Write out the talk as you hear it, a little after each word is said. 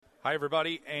Hi,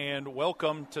 everybody, and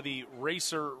welcome to the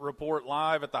Racer Report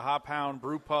live at the Hop Hound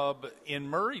Brew Pub in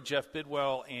Murray. Jeff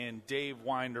Bidwell and Dave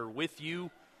Winder with you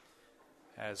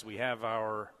as we have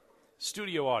our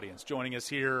studio audience joining us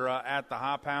here at the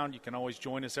Hop Hound. You can always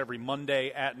join us every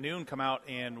Monday at noon. Come out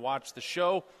and watch the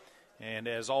show. And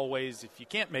as always, if you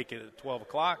can't make it at 12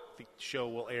 o'clock, the show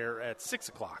will air at 6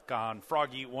 o'clock on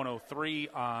Froggy 103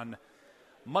 on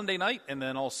Monday night, and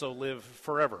then also live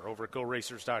forever over at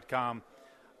GoRacers.com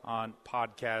on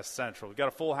Podcast Central. We've got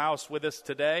a full house with us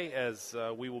today as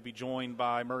we will be joined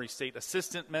by Murray State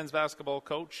assistant men's basketball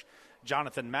coach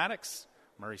Jonathan Maddox,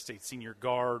 Murray State senior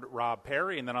guard Rob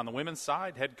Perry, and then on the women's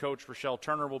side, head coach Rochelle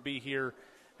Turner will be here,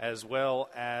 as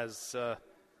well as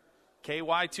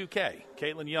KY2K.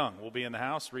 Caitlin Young will be in the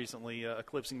house, recently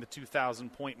eclipsing the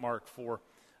 2,000-point mark for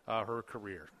her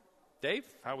career. Dave,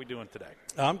 how are we doing today?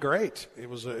 I'm great. It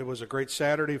was a great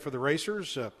Saturday for the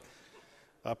Racers.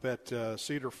 Up at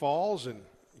Cedar Falls and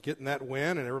getting that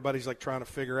win, and everybody's like trying to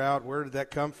figure out where did that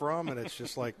come from, and it's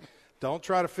just like, don't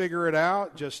try to figure it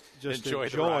out, just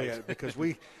enjoy it, because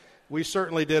we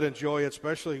certainly did enjoy it,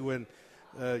 especially when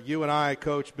you and I,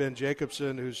 Coach Ben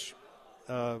Jacobson, who's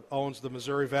owns the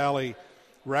Missouri Valley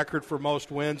record for most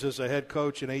wins as a head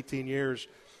coach in 18 years,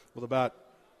 with about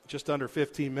just under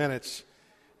 15 minutes,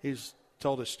 he's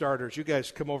told his starters, you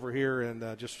guys come over here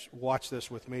and just watch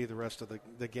this with me the rest of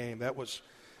the game. That was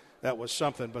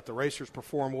something. But the Racers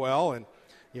perform well, and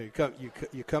you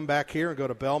come back here and go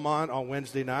to Belmont on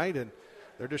Wednesday night, and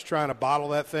they're just trying to bottle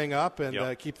that thing up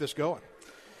and keep this going.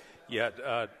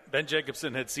 Yeah, Ben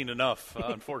Jacobson had seen enough.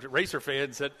 Unfortunately, Racer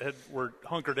fans were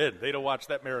hunkered in. They'd have watched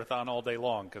that marathon all day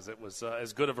long because it was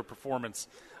as good of a performance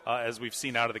as we've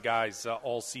seen out of the guys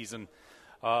all season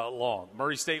long.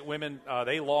 Murray State women,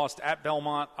 they lost at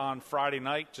Belmont on Friday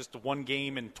night, just a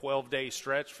one-game and 12-day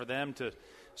stretch for them to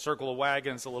circle the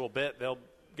wagons a little bit. They'll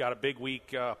got a big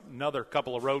week, another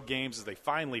couple of road games as they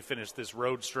finally finish this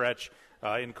road stretch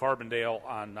in Carbondale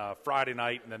on Friday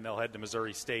night, and then they'll head to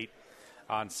Missouri State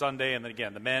on Sunday. And then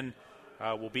again, the men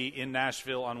will be in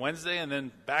Nashville on Wednesday, and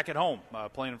then back at home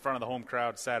playing in front of the home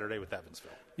crowd Saturday with Evansville.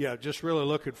 Yeah, just really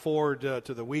looking forward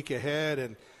to the week ahead.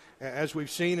 And as we've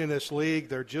seen in this league,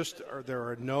 there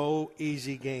are no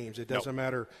easy games. It doesn't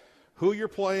matter who you're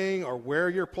playing or where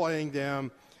you're playing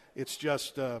them. It's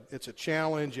just it's a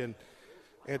challenge, and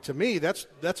to me, that's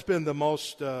been the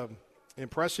most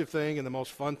impressive thing and the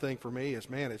most fun thing for me is,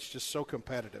 man, it's just so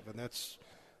competitive, and that's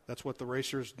what the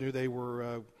Racers knew they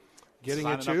were getting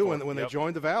into when they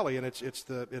joined the Valley, and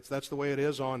that's the way it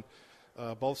is on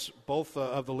both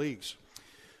of the leagues.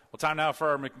 Well, time now for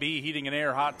our McBee Heating and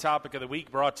Air Hot Topic of the Week,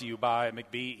 brought to you by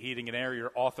McBee Heating and Air, your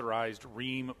authorized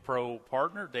Rheem Pro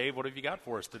partner. Dave, what have you got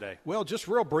for us today? Well, just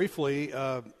real briefly,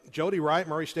 Jody Wright,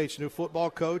 Murray State's new football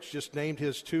coach, just named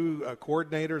his two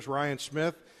coordinators, Ryan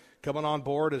Smith coming on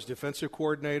board as defensive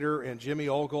coordinator and Jimmy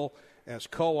Ogle as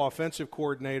co-offensive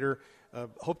coordinator.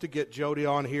 Hope to get Jody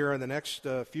on here in the next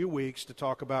few weeks to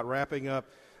talk about wrapping up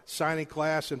signing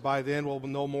class, and by then we'll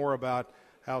know more about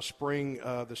how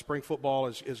the spring football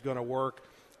is going to work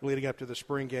leading up to the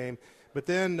spring game. But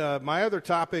then my other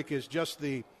topic is just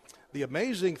the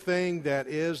amazing thing that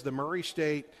is the Murray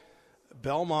State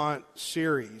Belmont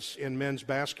series in men's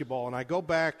basketball. And I go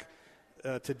back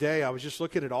today, I was just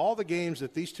looking at all the games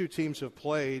that these two teams have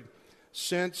played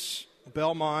since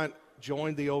Belmont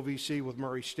joined the OVC with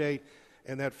Murray State.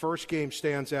 And that first game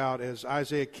stands out as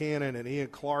Isaiah Cannon and Ian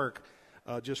Clark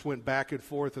just went back and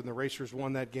forth, and the Racers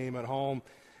won that game at home.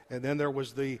 And then there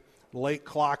was the late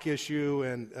clock issue,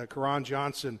 and Karan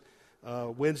Johnson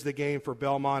wins the game for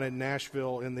Belmont in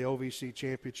Nashville in the OVC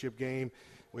championship game.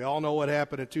 We all know what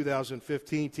happened in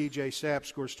 2015. TJ Sapp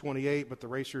scores 28, but the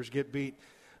Racers get beat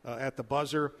at the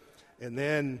buzzer. And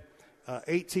then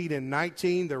 18 and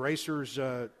 19, the Racers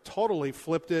totally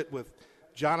flipped it with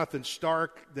Jonathan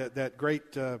Stark, that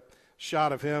great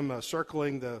shot of him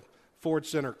circling the Ford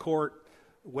Center court,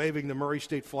 waving the Murray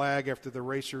State flag after the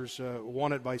Racers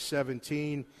won it by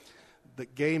 17. The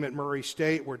game at Murray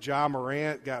State where Ja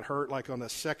Morant got hurt like on the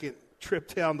second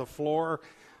trip down the floor,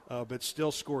 but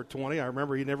still scored 20. I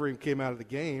remember he never even came out of the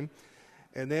game.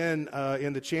 And then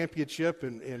in the championship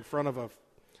in front of a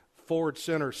Ford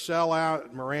Center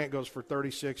sellout, Morant goes for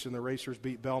 36, and the Racers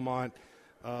beat Belmont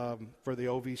for the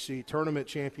OVC tournament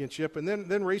championship. And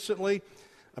then recently,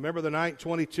 I remember the night in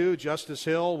 22, Justice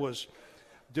Hill was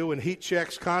doing heat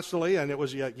checks constantly, and it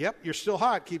was, yep, you're still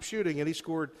hot, keep shooting. And he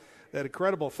scored that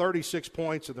incredible 36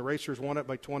 points, and the Racers won it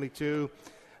by 22.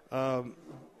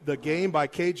 The game by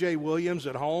K.J. Williams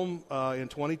at home in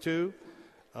 22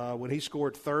 when he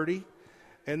scored 30.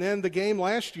 And then the game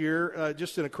last year,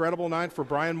 just an incredible night for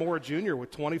Brian Moore Jr.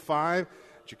 with 25.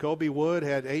 Jacoby Wood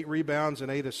had 8 rebounds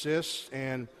and 8 assists,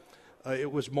 and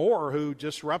it was Moore who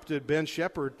disrupted Ben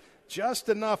Shepherd just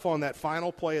enough on that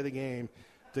final play of the game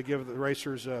to give the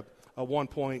Racers a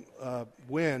 1-point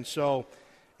win. So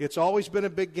it's always been a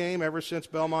big game ever since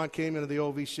Belmont came into the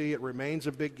OVC. It remains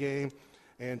a big game,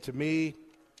 and to me,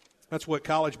 that's what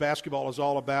college basketball is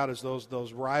all about, is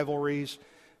those rivalries.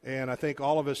 And I think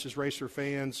all of us as Racer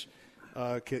fans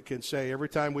can say every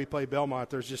time we play Belmont,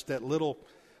 there's just that little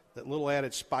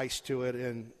added spice to it,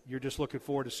 and you're just looking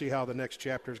forward to see how the next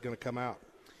chapter is going to come out.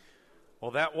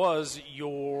 Well, that was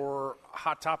your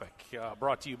hot topic,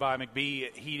 brought to you by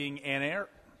McBee Heating and Air.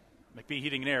 McBee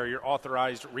Heating and Air, your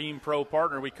authorized Ream Pro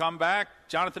partner. We come back.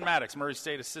 Jonathan Maddox, Murray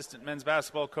State assistant men's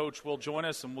basketball coach, will join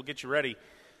us, and we'll get you ready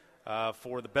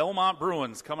for the Belmont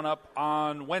Bruins coming up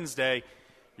on Wednesday.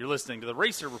 You're listening to the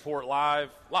Racer Report live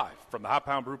from the Hop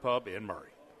Pound Brew Pub in Murray.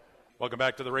 Welcome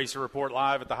back to the Racer Report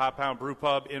live at the Hop Pound Brew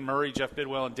Pub in Murray. Jeff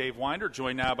Bidwell and Dave Winder,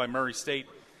 joined now by Murray State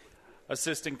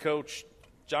assistant coach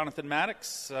Jonathan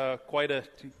Maddox. Quite a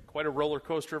roller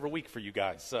coaster of a week for you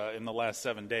guys in the last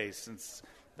 7 days since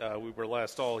we were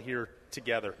last all here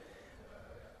together.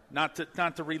 Not to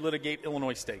relitigate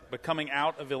Illinois State, but coming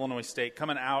out of Illinois State,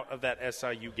 coming out of that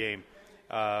SIU game,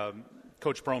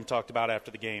 Coach Prohm talked about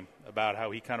after the game about how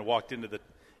he kind of walked into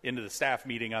the staff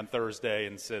meeting on Thursday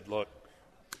and said, "Look,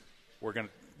 we're gonna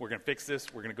fix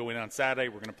this. We're gonna go in on Saturday.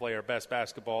 We're gonna play our best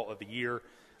basketball of the year."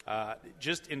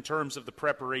 Just in terms of the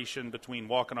preparation between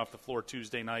walking off the floor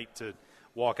Tuesday night to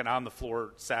walking on the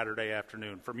floor Saturday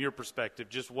afternoon, from your perspective,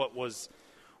 just what was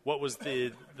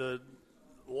the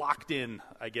locked in,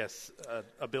 I guess,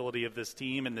 ability of this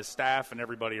team and this staff and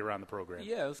everybody around the program?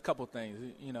 Yeah, it was a couple of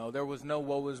things. There was no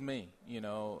woe is me.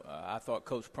 I thought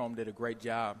Coach Prohm did a great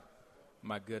job.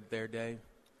 Am I good there, Dave?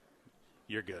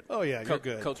 You're good. Oh, yeah, you're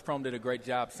good. Coach Prohm did a great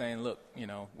job saying, look,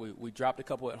 we dropped a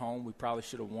couple at home. We probably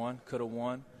should have won, could have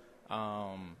won.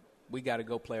 We got to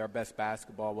go play our best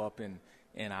basketball up in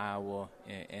Iowa,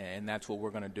 and that's what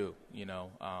we're going to do,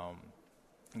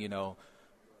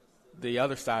 The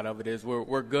other side of it is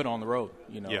we're good on the road.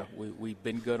 Yeah. We've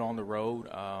been good on the road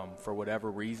for whatever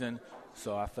reason.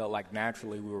 So I felt like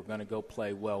naturally we were going to go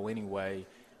play well anyway,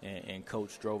 and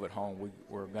Coach drove it home.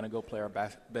 We're going to go play our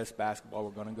best basketball.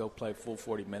 We're going to go play full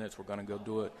 40 minutes. We're going to go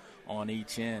do it on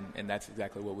each end, and that's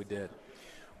exactly what we did.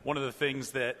 One of the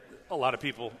things that a lot of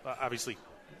people, obviously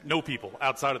no people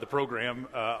outside of the program,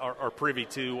 are privy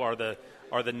to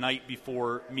are the night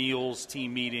before meals,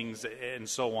 team meetings, and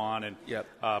so on. And yep.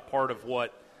 Part of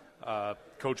what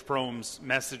Coach Prohm's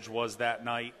message was that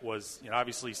night was,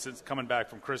 obviously since coming back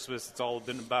from Christmas, it's all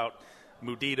been about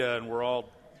Mudita, and we're all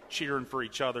cheering for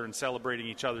each other and celebrating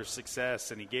each other's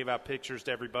success. And he gave out pictures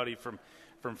to everybody from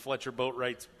Fletcher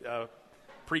Boatwright's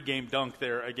pregame dunk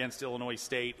there against Illinois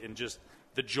State, and just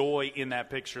the joy in that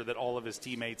picture that all of his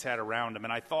teammates had around him.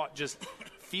 And I thought just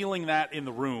feeling that in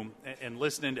the room and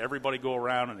listening to everybody go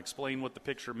around and explain what the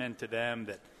picture meant to them,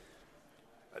 that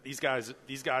these guys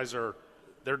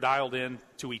they're dialed in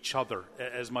to each other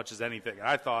as much as anything. And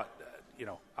I thought,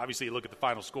 obviously you look at the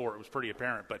final score, it was pretty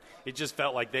apparent, but it just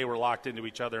felt like they were locked into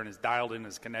each other and as dialed in,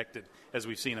 as connected as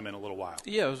we've seen them in a little while.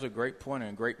 Yeah, it was a great point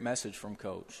and a great message from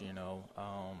Coach,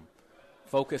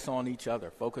 Focus on each other.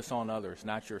 Focus on others,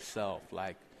 not yourself.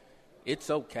 Like, it's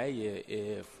okay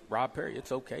if Rob Perry,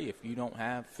 it's okay if you don't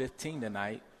have 15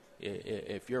 tonight,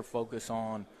 if you're focused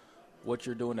on what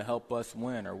you're doing to help us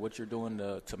win, or what you're doing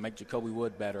to make Jacoby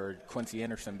Wood better, or Quincy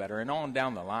Anderson better, and on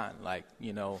down the line. Like,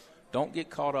 don't get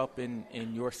caught up in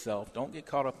yourself. Don't get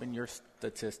caught up in your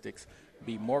statistics.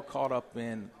 Be more caught up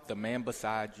in the man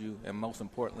beside you, and most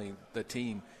importantly, the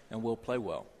team, and we'll play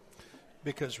well.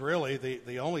 Because really,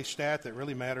 the only stat that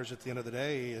really matters at the end of the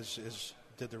day is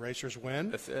did the Racers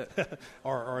win? That's it.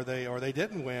 or they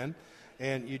didn't win.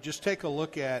 And you just take a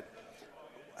look at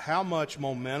how much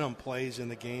momentum plays in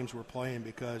the games we're playing,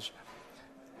 because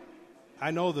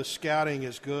I know the scouting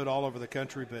is good all over the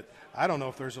country, but I don't know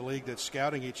if there's a league that's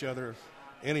scouting each other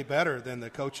any better than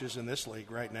the coaches in this league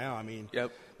right now. I mean,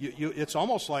 yep. It's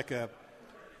almost like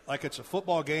it's a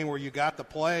football game where you got the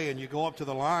play and you go up to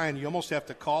the line. You almost have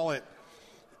to call it,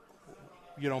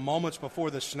 moments before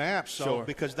the snap. So sure.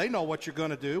 Because they know what you're going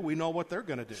to do, we know what they're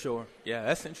going to do. Sure. Yeah,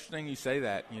 that's interesting you say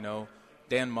that.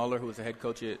 Dan Muller, who was the head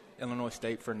coach at Illinois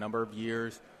State for a number of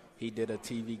years, he did a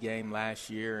TV game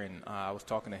last year, and I was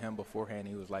talking to him beforehand.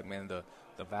 He was like, man, the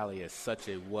Valley is such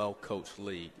a well-coached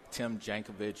league. Tim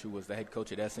Jankovic, who was the head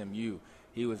coach at SMU,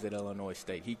 he was at Illinois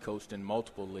State. He coached in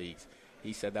multiple leagues.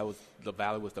 He said the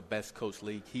Valley was the best coached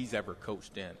league he's ever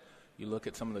coached in. You look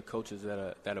at some of the coaches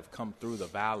that have come through the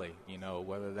Valley,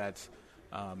 whether that's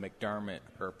McDermott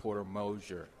or Porter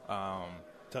Moser,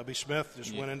 Tubby Smith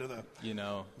just went into the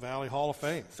Valley Hall of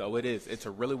Fame. So it is. It's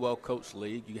a really well-coached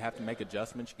league. You have to make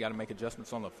adjustments. You got to make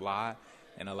adjustments on the fly.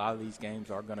 And a lot of these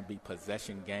games are going to be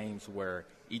possession games where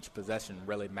each possession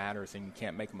really matters, and you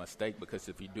can't make a mistake because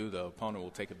if you do, the opponent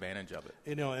will take advantage of it.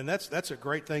 And that's a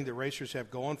great thing the Racers have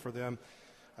going for them.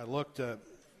 I looked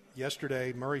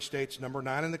yesterday, Murray State's number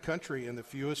 9 in the country in the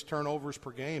fewest turnovers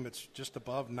per game. It's just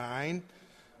above 9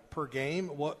 per game.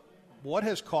 What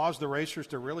has caused the Racers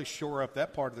to really shore up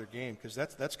that part of their game? Because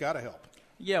that's got to help.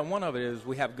 Yeah, one of it is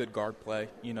we have good guard play.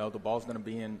 The ball's going to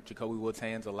be in Jacoby Wood's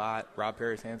hands a lot, Rob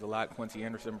Perry's hands a lot, Quincy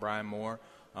Anderson, Brian Moore.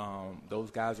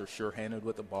 Those guys are sure-handed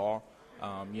with the ball.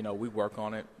 We work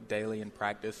on it daily in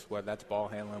practice, whether that's ball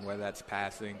handling, whether that's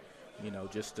passing,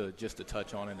 just to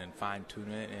touch on it and fine-tune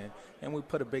it. And we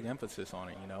put a big emphasis on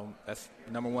it. That's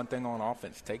the number one thing on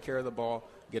offense. Take care of the ball,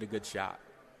 get a good shot.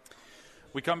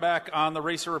 We come back on the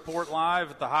Racer Report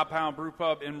live at the Hop Pound Brew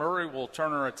Pub in Murray. We'll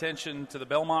turn our attention to the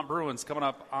Belmont Bruins coming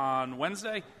up on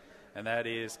Wednesday, and that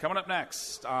is coming up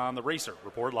next on the Racer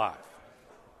Report Live.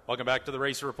 Welcome back to the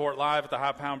Racer Report Live at the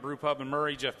Hop Pound Brew Pub in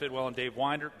Murray. Jeff Bidwell and Dave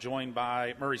Winder, joined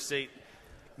by Murray State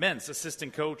men's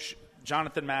assistant coach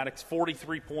Jonathan Maddox.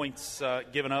 43 points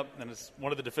given up, and is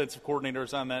one of the defensive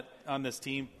coordinators on this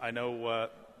team. I know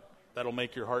that'll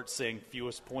make your heart sing.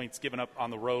 Fewest points given up on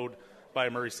the road by a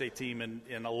Murray State team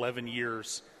in 11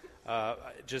 years.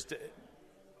 Just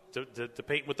to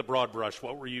paint with the broad brush,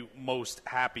 what were you most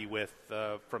happy with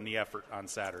from the effort on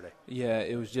Saturday? Yeah,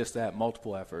 it was just that,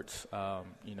 multiple efforts.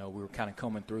 We were kind of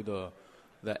combing through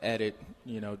the edit,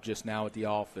 just now at the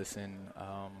office, and,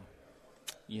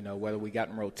 whether we got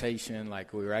in rotation,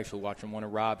 like we were actually watching one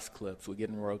of Rob's clips, we get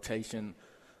in rotation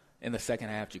in the second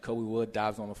half. Jacoby Wood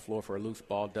dives on the floor for a loose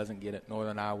ball, doesn't get it.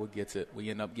 Northern Iowa gets it. We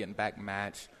end up getting back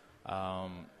match.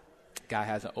 Guy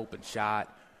has an open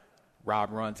shot.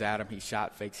 Rob runs at him. He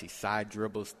shot fakes. He side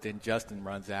dribbles. Then Justin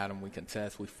runs at him. We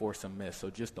contest. We force a miss. So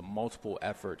just the multiple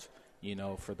efforts,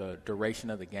 for the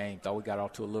duration of the game. Thought we got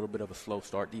off to a little bit of a slow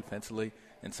start defensively,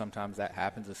 and sometimes that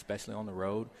happens, especially on the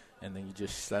road. And then you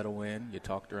just settle in. You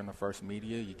talk during the first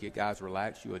media. You get guys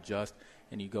relaxed. You adjust,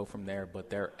 and you go from there. But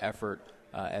their effort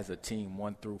as a team,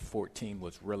 1 through 14,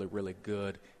 was really, really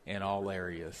good in all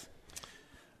areas.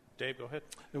 Dave, go ahead.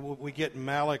 We get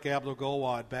Malik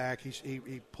Abdul-Gawad back.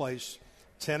 He plays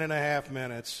 10 and a half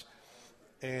minutes,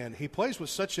 and he plays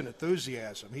with such an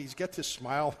enthusiasm. He's got this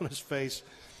smile on his face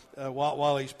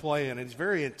while he's playing, and he's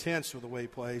very intense with the way he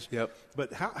plays. Yep.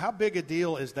 But how big a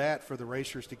deal is that for the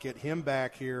Racers to get him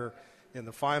back here in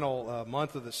the final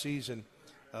month of the season?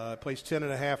 Plays 10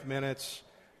 and a half minutes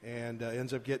and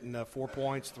ends up getting 4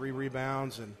 points, 3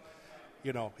 rebounds, and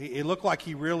he looked like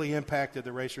he really impacted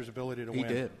the Racers' ability to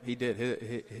win. He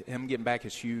did. Him getting back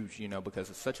is huge, because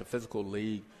it's such a physical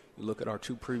league. You look at our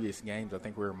 2 previous games, I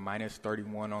think we were minus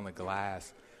 31 on the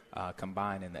glass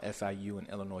combined in the SIU and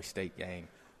Illinois State game.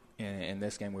 In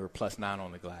this game, we were plus 9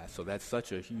 on the glass. So that's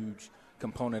such a huge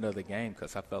component of the game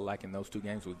because I felt like in those 2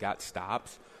 games we got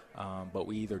stops, but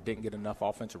we either didn't get enough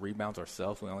offensive rebounds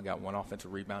ourselves. We only got 1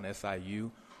 offensive rebound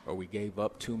SIU, or we gave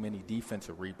up too many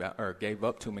offensive rebounds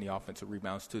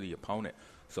to the opponent.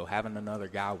 So having another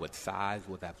guy with size,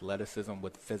 with athleticism,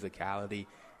 with physicality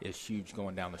is huge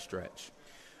going down the stretch.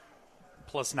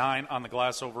 Plus 9 on the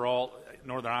glass overall.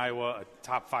 Northern Iowa, a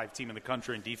top 5 team in the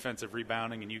country in defensive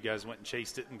rebounding, and you guys went and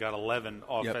chased it and got 11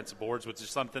 offensive boards, which is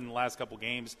something the last couple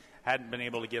games hadn't been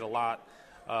able to get a lot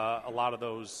of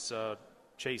those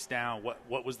chased down.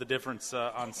 What was the difference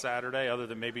on Saturday, other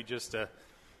than maybe just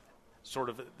sort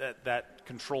of that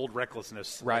controlled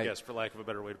recklessness, right, I guess, for lack of a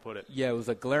better way to put it? Yeah, it was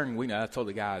a glaring weakness. I told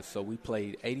the guys. So we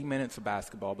played 80 minutes of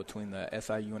basketball between the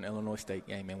SIU and Illinois State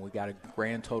game, and we got a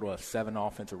grand total of 7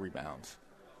 offensive rebounds.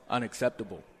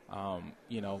 Unacceptable.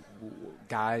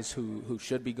 Guys who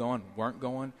should be going weren't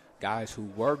going. Guys who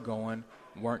were going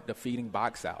weren't defeating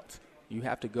box outs. You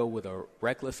have to go with a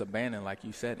reckless abandon, like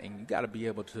you said, and you got to be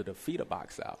able to defeat a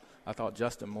box out. I thought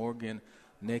Justin Morgan,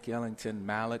 Nick Ellington,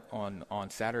 Malik on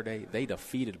Saturday, they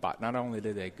defeated box. Not only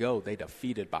did they go, they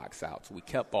defeated box outs. We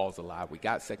kept balls alive. We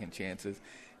got second chances.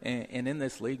 And in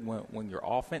this league, when your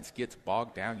offense gets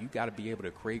bogged down, you got to be able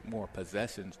to create more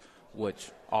possessions,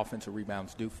 which offensive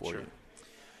rebounds do for you.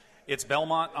 It's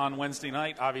Belmont on Wednesday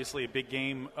night. Obviously a big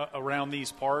game around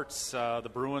these parts. The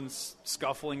Bruins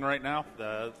scuffling right now.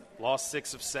 Lost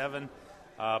 6 of 7.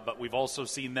 But we've also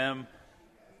seen them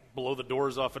blow the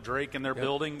doors off of Drake in their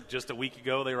building. Just a week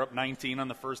ago, they were up 19 on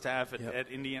the first half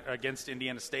against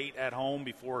Indiana State at home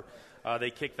before they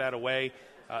kicked that away.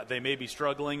 They may be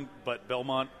struggling, but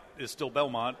Belmont is still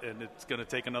Belmont, and it's going to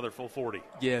take another full 40.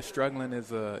 Yeah, struggling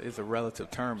is a relative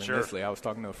term in this league. I was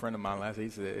talking to a friend of mine last week.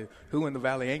 He said, who in the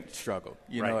Valley ain't struggled?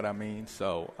 You know what I mean?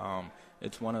 So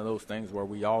it's one of those things where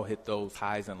we all hit those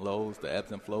highs and lows, the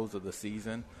ebbs and flows of the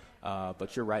season.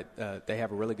 But you're right. They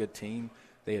have a really good team.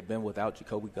 They had been without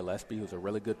Jacoby Gillespie, who's a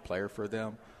really good player for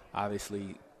them.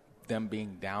 Obviously, them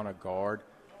being down a guard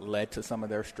led to some of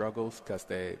their struggles because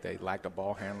they lacked a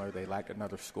ball handler. They lacked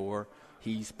another scorer.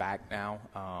 He's back now.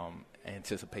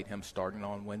 Anticipate him starting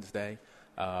on Wednesday.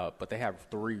 But they have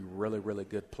three really, really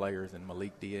good players in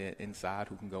Malik Dia inside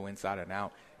who can go inside and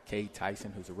out. Cade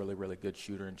Tyson, who's a really, really good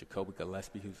shooter, and Jacoby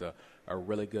Gillespie, who's a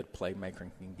really good playmaker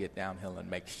and can get downhill and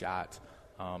make shots.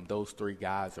 Those three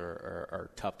guys are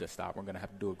tough to stop. We're going to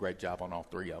have to do a great job on all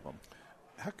three of them.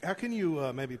 How can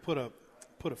you maybe put a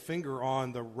finger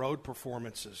on the road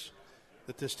performances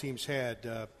that this team's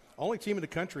had? Only team in the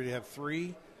country to have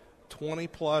 3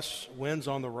 20-plus wins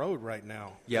on the road right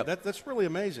now. Yep. That's really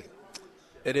amazing.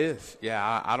 It is.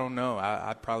 Yeah, I don't know.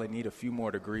 I'd probably need a few more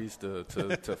degrees to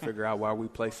figure out why we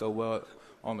play so well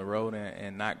on the road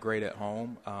and not great at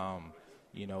home.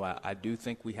 I do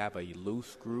think we have a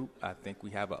loose group. I think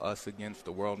we have a us against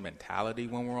the world mentality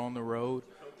when we're on the road.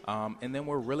 And then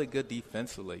we're really good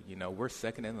defensively. We're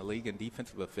second in the league in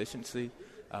defensive efficiency.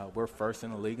 We're first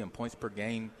in the league in points per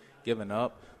game given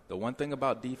up. The one thing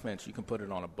about defense, you can put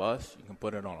it on a bus, you can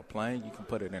put it on a plane, you can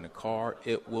put it in a car.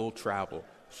 It will travel.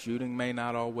 Shooting may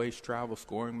not always travel,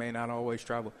 scoring may not always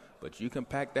travel, but you can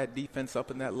pack that defense up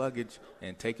in that luggage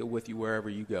and take it with you wherever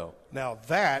you go. Now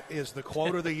that is the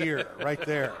quote of the year right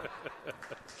there.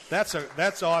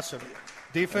 That's awesome.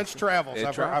 Defense travels.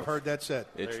 I've heard that said.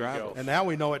 It travels. And now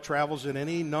we know it travels in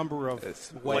any number of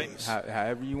ways.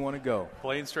 However you want to go.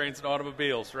 Planes, trains, and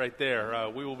automobiles right there.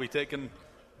 We will be taking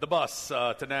the bus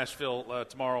to Nashville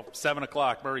tomorrow, 7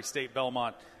 o'clock, Murray State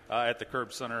Belmont at the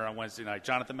Curb Center on Wednesday night.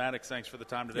 Jonathan Maddox, thanks for the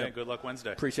time today. Yep. Good luck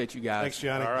Wednesday. Appreciate you guys. Thanks,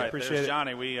 Johnny. All right, appreciate there's it.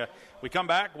 Johnny. We come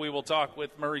back. We will talk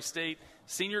with Murray State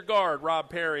senior guard Rob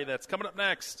Perry. That's coming up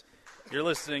next. You're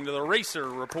listening to the Racer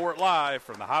Report live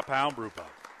from the Hop Hound Brew Pub.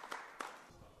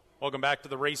 Welcome back to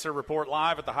the Racer Report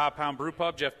live at the Hop Hound Brew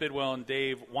Pub. Jeff Bidwell and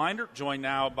Dave Winder, joined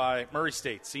now by Murray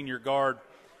State senior guard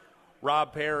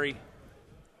Rob Perry.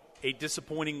 A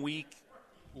disappointing week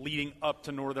leading up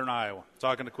to Northern Iowa.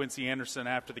 Talking to Quincy Anderson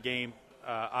after the game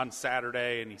on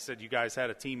Saturday, and he said you guys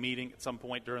had a team meeting at some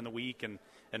point during the week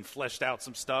and fleshed out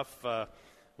some stuff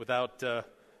without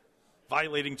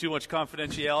violating too much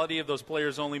confidentiality of those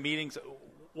players-only meetings.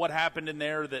 What happened in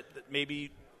there that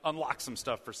maybe unlocked some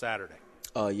stuff for Saturday?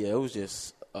 It was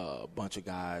just a bunch of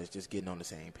guys just getting on the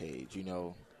same page.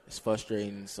 It's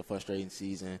frustrating. It's a frustrating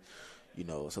season.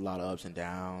 It's a lot of ups and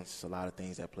downs. It's a lot of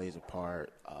things that plays a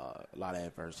part, a lot of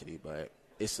adversity. But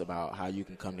it's about how you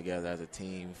can come together as a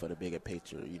team for the bigger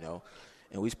picture,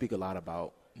 And we speak a lot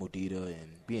about Modita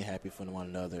and being happy for one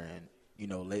another. And,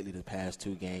 lately the past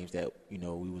 2 games that,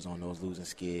 we was on those losing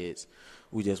skids,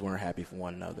 we just weren't happy for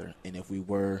one another. And if we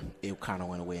were, it kind of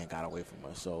went away and got away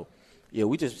from us. So,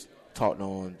 we just talked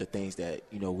on the things that,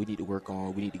 we need to work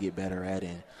on, we need to get better at,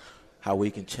 and how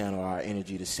we can channel our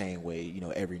energy the same way,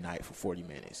 every night for 40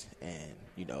 minutes. And,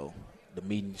 the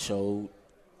meeting showed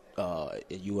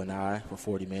you and I for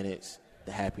 40 minutes,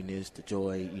 the happiness, the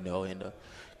joy, and the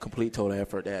complete total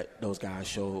effort that those guys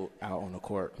showed out on the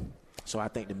court. So I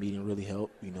think the meeting really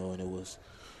helped, and it was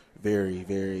very,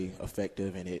 very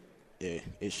effective, and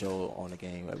it showed on the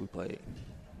game that we played.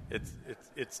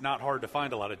 It's not hard to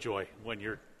find a lot of joy when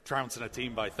you're trouncing a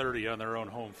team by 30 on their own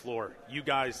home floor. You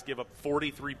guys give up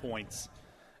 43 points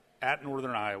at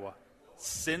Northern Iowa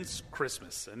since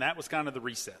Christmas, and that was kind of the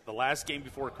reset. The last game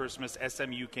before Christmas,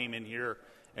 SMU came in here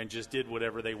and just did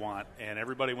whatever they want, and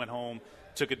everybody went home,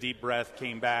 took a deep breath,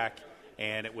 came back,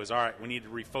 and it was, all right, we need to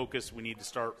refocus, we need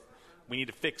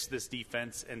to fix this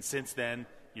defense. And since then,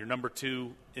 you're number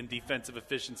 2 in defensive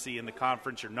efficiency in the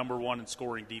conference, you're number 1 in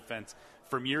scoring defense.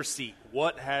 From your seat,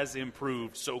 what has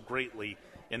improved so greatly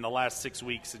in the last 6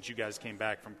 weeks since you guys came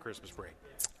back from Christmas break?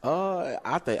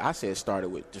 I say it started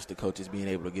with just the coaches being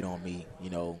able to get on me,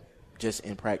 just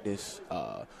in practice,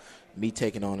 me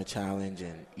taking on a challenge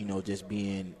and, just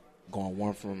going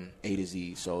one from A to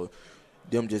Z. So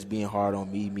them just being hard on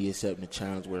me accepting the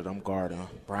challenge, whether I'm guarding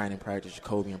Brian in practice,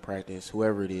 Jacoby in practice,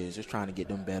 whoever it is, just trying to get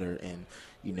them better and,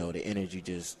 the energy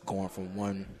just going from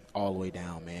one all the way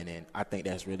down, man. And I think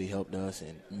that's really helped us,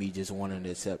 and me just wanting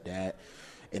to accept that.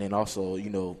 And then also,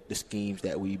 the schemes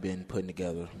that we've been putting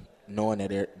together, knowing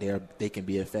that they can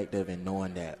be effective, and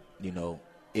knowing that,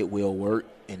 it will work,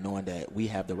 and knowing that we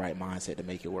have the right mindset to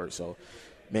make it work. So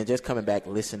man, just coming back,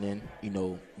 listening,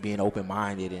 being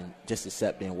open-minded and just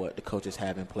accepting what the coaches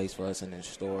have in place for us and in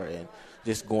store, and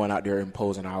just going out there and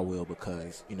imposing our will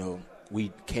because, we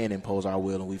can impose our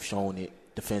will, and we've shown it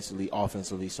defensively,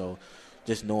 offensively. So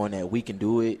just knowing that we can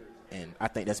do it, and I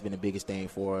think that's been the biggest thing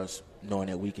for us, knowing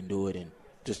that we can do it and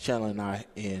just channeling our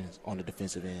ends on the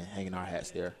defensive end, hanging our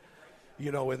hats there.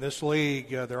 In this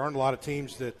league, there aren't a lot of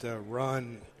teams that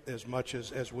run as much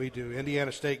as we do.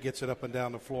 Indiana State gets it up and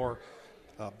down the floor.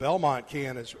 Belmont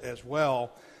can as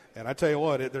well. And I tell you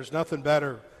what, there's nothing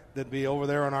better than be over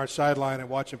there on our sideline and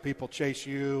watching people chase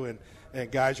you,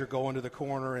 and guys are going to the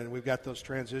corner, and we've got those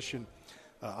transition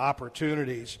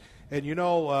opportunities. And,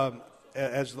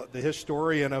 as the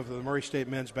historian of the Murray State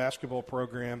men's basketball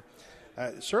program,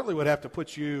 certainly would have to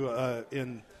put you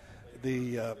in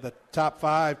the top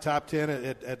 5, top 10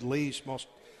 at least, most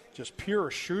just pure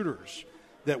shooters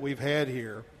that we've had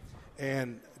here.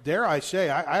 And dare I say,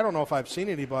 I don't know if I've seen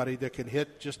anybody that can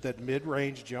hit just that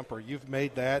mid-range jumper. You've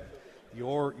made that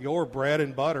your bread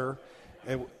and butter.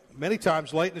 And many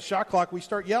times late in the shot clock, we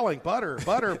start yelling, butter,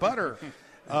 butter, butter.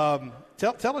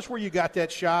 Tell us where you got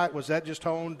that shot. Was that just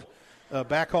honed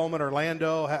back home in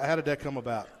Orlando? How did that come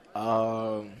about?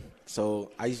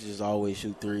 So I used to just always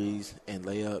shoot threes and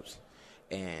layups,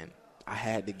 and I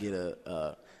had to get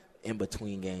a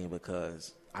in-between game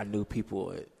because I knew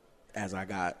people as I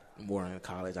got more in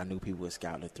college, I knew people would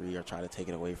scout the three or try to take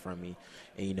it away from me.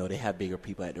 And, they have bigger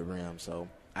people at the rim. So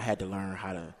I had to learn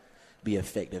how to be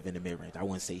effective in the mid-range. I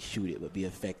wouldn't say shoot it, but be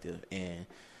effective. And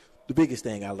the biggest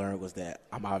thing I learned was that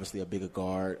I'm obviously a bigger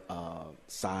guard,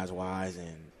 size-wise,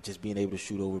 and just being able to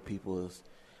shoot over people is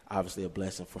obviously a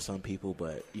blessing for some people.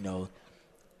 But,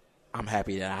 I'm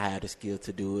happy that I had the skill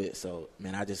to do it. So,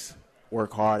 man, I just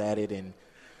work hard at it, and,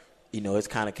 it's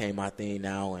kind of came my thing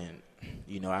now, and,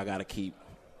 I got to keep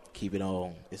it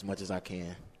on as much as I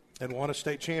can. And won a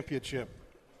state championship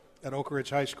at Oak Ridge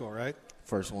High School, right?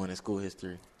 First one in school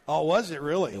history. Oh, was it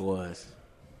really? It was.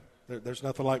 There's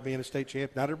nothing like being a state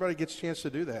champ. Not everybody gets a chance to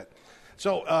do that.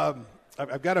 So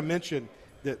I've got to mention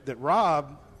that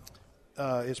Rob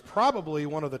is probably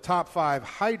one of the top 5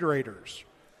 hydrators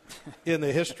in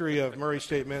the history of Murray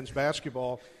State men's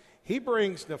basketball. He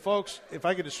brings, the folks, if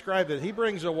I could describe it, he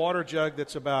brings a water jug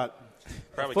that's about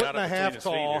Probably a foot and a half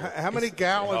tall. How many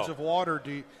gallons of water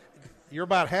you're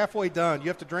about halfway done. You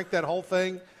have to drink that whole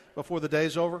thing before the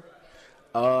day's over?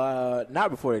 Not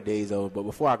before the day's over, but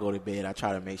before I go to bed, I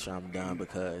try to make sure I'm done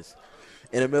because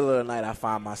in the middle of the night, I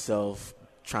find myself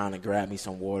trying to grab me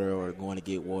some water or going to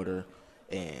get water,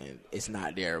 and it's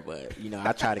not there. But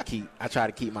I try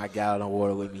to keep my gallon of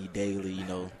water with me daily,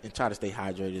 and try to stay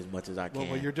hydrated as much as I can.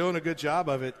 Well, you're doing a good job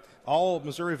of it. All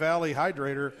Missouri Valley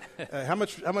hydrator. How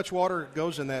much water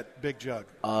goes in that big jug?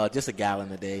 Just a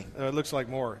gallon a day. It looks like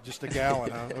more. Just a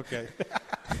gallon, huh? Okay.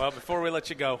 Well, before we let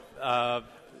you go,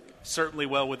 certainly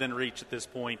well within reach at this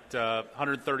point.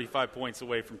 135 points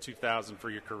away from 2,000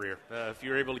 for your career. If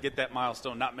you're able to get that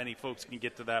milestone, not many folks can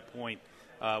get to that point.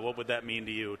 What would that mean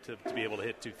to you to be able to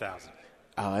hit 2,000?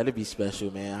 It'd be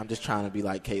special, man. I'm just trying to be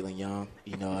like Caitlin Young,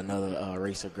 another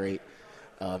racer great.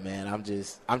 Man, I'm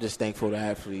just thankful to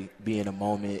actually be in a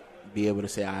moment, be able to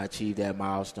say I achieved that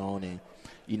milestone, and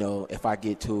if I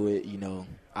get to it,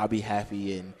 I'll be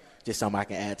happy and just something I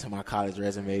can add to my college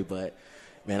resume. But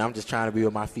man, I'm just trying to be where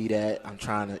my feet at. I'm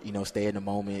trying to stay in the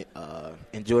moment,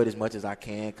 enjoy it as much as I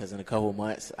can, because in a couple of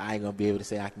months I ain't gonna be able to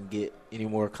say I can get any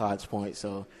more college points.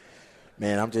 So,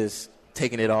 man, I'm just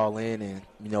taking it all in,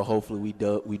 and hopefully we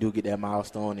do get that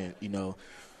milestone, and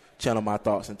channel my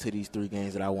thoughts into these 3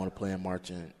 games that I want to play in March,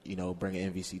 and bring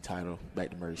an MVC title back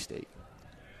to Murray State.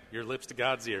 Your lips to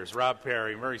God's ears. Rob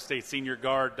Perry, Murray State senior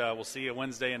guard. We'll see you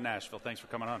Wednesday in Nashville. Thanks for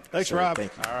coming on. Thanks, Rob.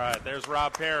 Thank you. All right, there's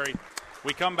Rob Perry.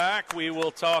 We come back, we will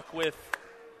talk with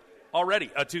already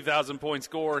a 2,000-point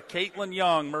scorer, Caitlin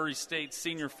Young, Murray State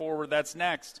senior forward. That's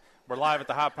next. We're live at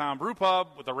the Hop Pound Brew Pub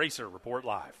with the Racer Report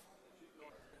Live.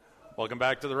 Welcome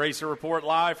back to the Racer Report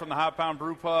Live from the Hop Pound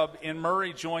Brew Pub in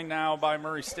Murray, joined now by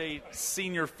Murray State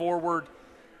senior forward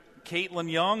Caitlin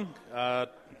Young.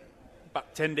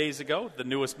 About 10 days ago, the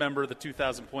newest member of the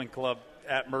 2,000-point club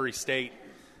at Murray State.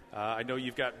 I know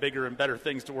you've got bigger and better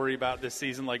things to worry about this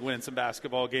season, like winning some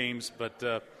basketball games,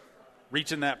 but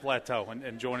reaching that plateau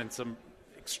and joining some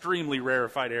extremely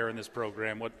rarefied air in this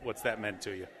program, what's that meant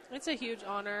to you? It's a huge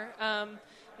honor.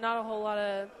 Not a whole lot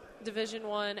of Division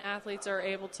I athletes are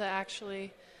able to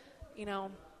actually,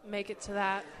 make it to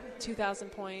that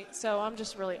 2,000 point. So I'm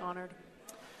just really honored.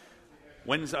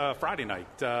 When's Friday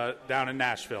night down in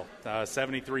Nashville,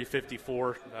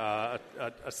 73-54,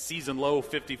 a season low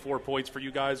 54 points for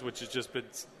you guys, which has just been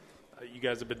you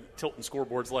guys have been tilting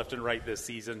scoreboards left and right this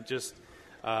season. Just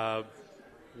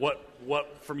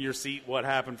What from your seat, what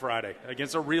happened Friday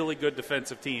against a really good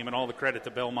defensive team, and all the credit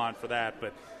to Belmont for that,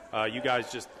 but you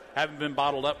guys just haven't been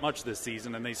bottled up much this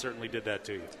season, and they certainly did that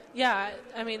to you. Yeah,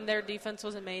 I mean, their defense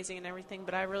was amazing and everything,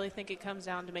 but I really think it comes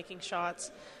down to making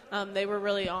shots. They were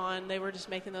really on. They were just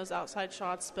making those outside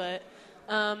shots, but,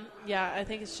 yeah, I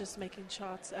think it's just making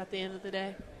shots at the end of the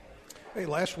day. Hey,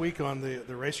 last week on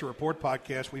the Racer Report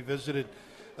podcast, we visited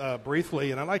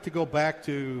briefly, and I'd like to go back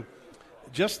to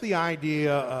just the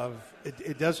idea of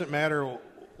it doesn't matter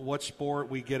what sport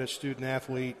we get a student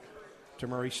athlete to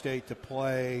Murray State to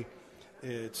play.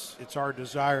 It's our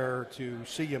desire to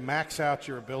see you max out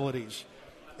your abilities,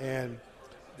 and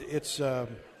it's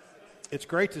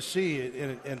great to see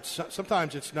it. And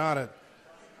sometimes it's not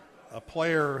a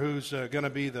player who's going to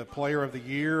be the player of the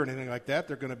year or anything like that.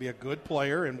 They're going to be a good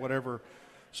player in whatever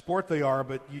sport they are,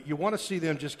 but you want to see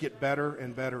them just get better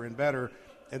and better and better.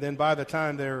 And then by the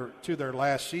time they're to their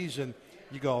last season,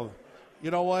 you go, you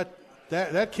know what,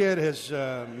 that kid has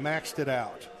maxed it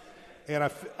out. And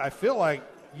I feel like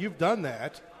you've done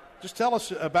that. Just tell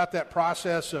us about that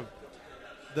process of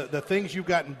the things you've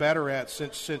gotten better at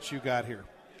since you got here.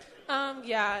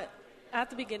 Yeah, at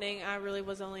the beginning, I really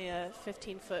was only a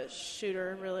 15-foot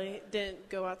shooter, really. Didn't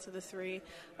go out to the three.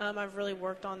 I've really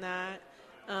worked on that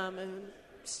and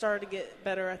started to get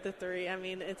better at the three. I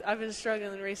mean, I've been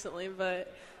struggling recently,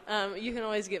 but you can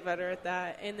always get better at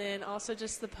that. And then also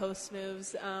just the post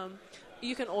moves.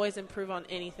 You can always improve on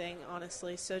anything,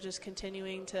 honestly. So just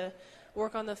continuing to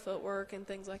work on the footwork and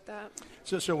things like that.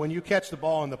 So when you catch the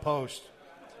ball in the post,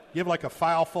 you have like a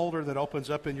file folder that opens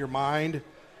up in your mind,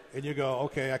 and you go,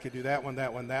 okay, I could do that one,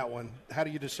 that one, that one. How do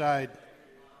you decide?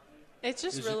 It's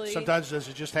just really – sometimes does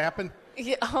it just happen?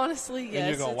 Yeah, honestly, yes.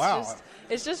 And you go, wow.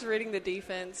 It's just reading the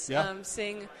defense, yeah.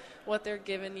 Seeing what they're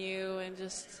giving you, and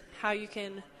just how you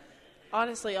can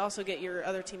honestly also get your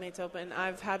other teammates open.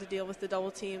 I've had to deal with the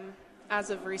double team as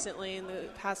of recently in the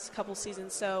past couple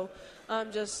seasons. So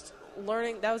just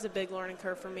learning, that was a big learning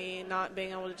curve for me, not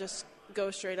being able to just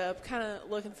go straight up, kind of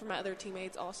looking for my other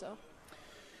teammates also.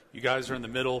 You guys are in the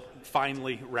middle,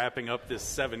 finally wrapping up this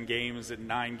 7 games and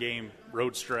 9-game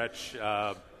road stretch.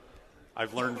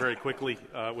 I've learned very quickly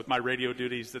with my radio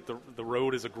duties that the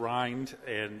road is a grind,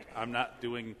 and I'm not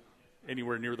doing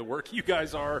anywhere near the work you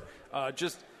guys are.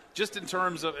 Just in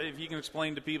terms of, if you can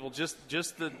explain to people, just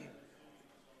the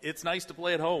 – it's nice to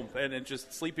play at home and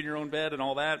just sleep in your own bed and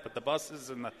all that, but the buses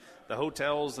and the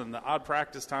hotels and the odd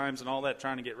practice times and all that,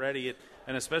 trying to get ready,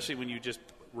 and especially when you just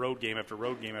road game after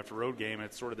road game after road game,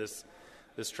 it's sort of this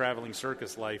traveling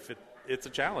circus life. It's a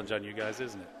challenge on you guys,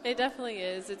 isn't it? It definitely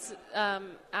is. It's out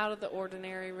of the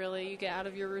ordinary, really. You get out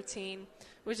of your routine,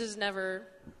 which is never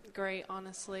great,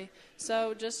 honestly.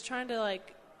 So just trying to,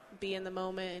 be in the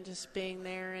moment and just being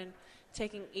there and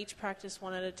taking each practice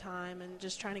one at a time and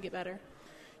just trying to get better.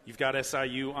 You've got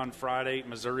SIU on Friday,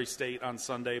 Missouri State on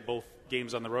Sunday, both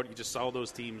games on the road. You just saw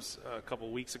those teams a couple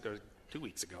weeks ago, 2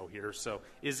 weeks ago here. So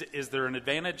is there an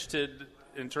advantage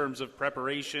in terms of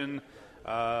preparation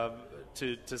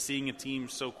to seeing a team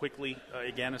so quickly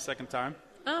again a second time?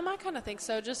 I kind of think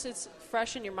so. Just it's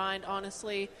fresh in your mind,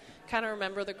 honestly. Kind of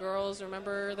remember the girls,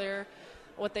 remember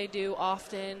what they do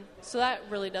often. So that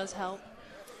really does help.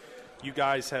 You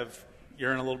guys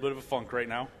you're in a little bit of a funk right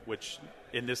now, which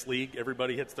in this league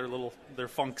everybody hits their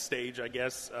funk stage, I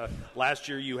guess. Last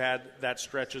year you had that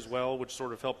stretch as well, which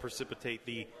sort of helped precipitate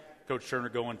the Coach Turner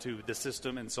going to the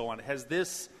system and so on. Has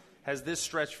this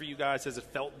stretch for you guys, has it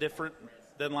felt different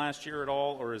than last year at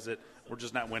all, or is it we're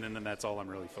just not winning and that's all I'm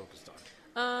really focused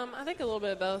on? I think a little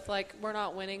bit of both. We're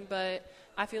not winning, but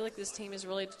I feel like this team is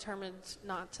really determined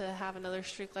not to have another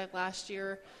streak like last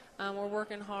year. We're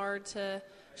working hard to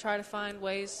try to find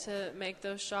ways to make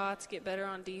those shots, get better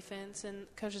on defense, and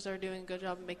coaches are doing a good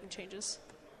job of making changes.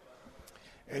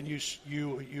 And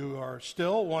you are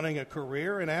still wanting a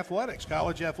career in athletics,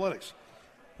 college athletics,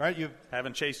 right? You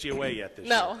haven't chased you away yet this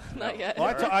year. No, not yet.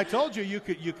 Well, I told you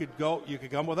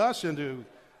could come with us into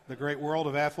the great world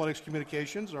of athletics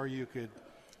communications, or you could.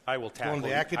 I will tackle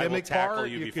the academic part.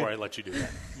 You before I let you do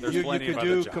that. There's plenty you of could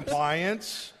other do jobs.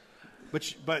 Compliance,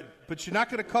 but you're not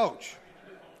going to coach.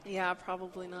 Yeah,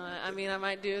 probably not. I mean, I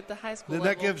might do it at the high school Then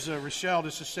level. that gives Rochelle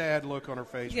just a sad look on her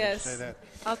face yes, when you say that.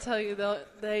 I'll tell you,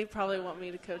 they probably want me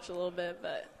to coach a little bit,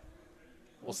 but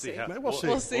we'll see.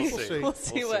 We'll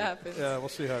see what happens. Yeah, we'll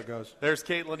see how it goes. There's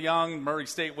Caitlin Young, Murray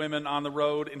State women on the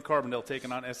road in Carbondale,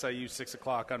 taking on SIU 6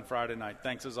 o'clock on Friday night.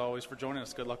 Thanks, as always, for joining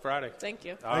us. Good luck Friday. Thank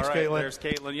you. Thanks, all right, Caitlin. There's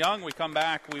Caitlin Young. We come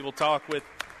back. We will talk with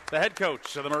the head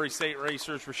coach of the Murray State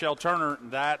Racers, Rochelle Turner.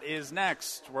 That is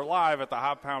next. We're live at the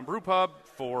Hop Pound Brew Pub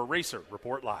for Racer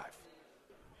Report Live.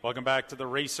 Welcome back to the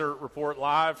Racer Report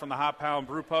live from the Hop Pound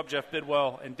Brew Pub. Jeff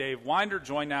Bidwell and Dave Winder,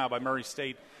 joined now by Murray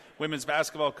State women's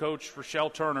basketball coach Rochelle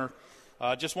Turner.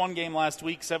 Just one game last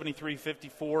week,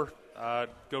 73-54,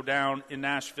 go down in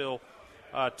Nashville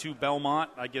to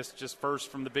Belmont. I guess just first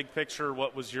from the big picture,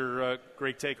 what was your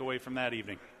great takeaway from that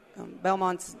evening?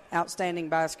 Belmont's outstanding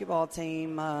basketball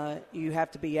team. You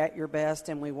have to be at your best,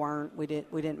 and we weren't. We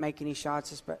didn't make any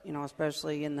shots,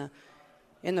 especially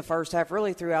in the first half,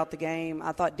 really throughout the game.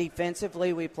 I thought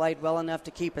defensively we played well enough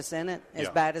to keep us in it, as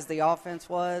bad as the offense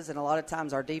was. And a lot of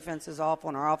times our defense is off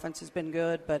when our offense has been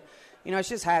good. But, it's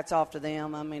just hats off to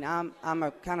them. I mean, I'm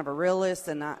a kind of a realist,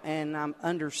 and I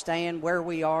understand where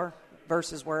we are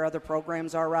versus where other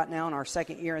programs are right now in our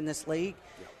second year in this league.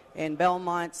 And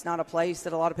Belmont's not a place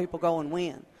that a lot of people go and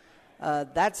win.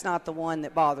 That's not the one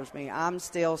that bothers me. I'm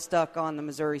still stuck on the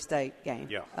Missouri State game.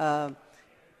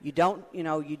 You don't,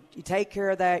 you take care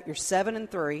of that. You're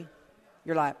 7-3.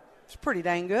 You're like, it's pretty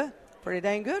dang good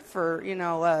for,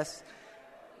 us.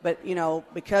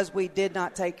 But, because we did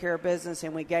not take care of business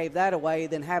and we gave that away,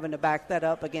 then having to back that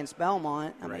up against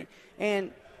Belmont. I mean,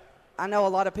 and I know a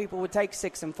lot of people would take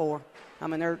 6-4. I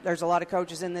mean, there's a lot of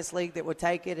coaches in this league that would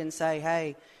take it and say,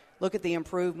 hey, look at the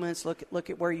improvements,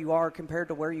 look at where you are compared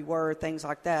to where you were, things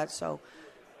like that. So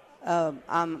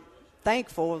I'm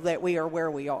thankful that we are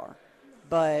where we are.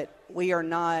 But we are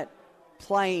not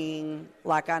playing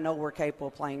like I know we're capable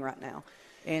of playing right now.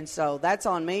 And so that's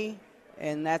on me,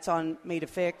 and that's on me to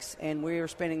fix. And we are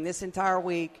spending this entire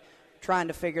week trying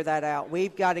to figure that out.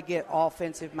 We've got to get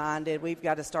offensive-minded. We've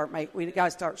got to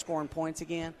start scoring points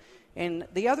again. And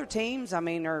the other teams, I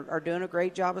mean, are doing a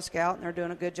great job of scouting. They're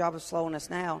doing a good job of slowing us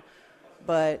now.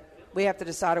 But we have to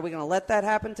decide, are we going to let that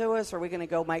happen to us, or are we going to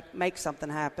go make something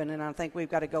happen? And I think we've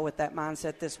got to go with that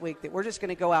mindset this week, that we're just going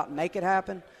to go out and make it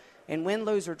happen. And win,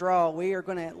 lose, or draw, we are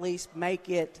going to at least make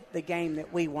it the game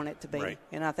that we want it to be. Right.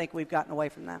 And I think we've gotten away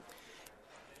from that.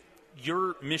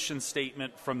 Your mission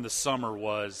statement from the summer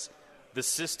was the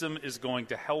system is going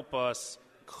to help us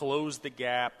close the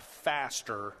gap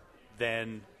faster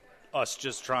than us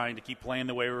just trying to keep playing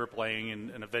the way we were playing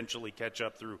and eventually catch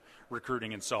up through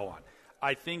recruiting and so on.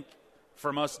 I think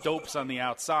from us dopes on the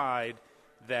outside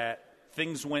that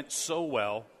things went so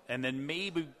well, and then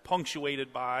maybe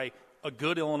punctuated by a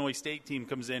good Illinois State team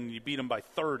comes in and you beat them by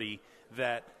 30,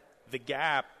 that the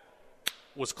gap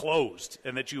was closed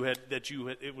and that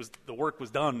the work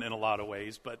was done in a lot of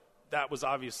ways, but that was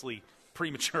obviously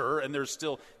premature, and there's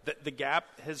still the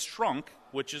gap has shrunk,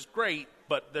 which is great,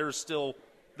 but there is still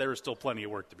plenty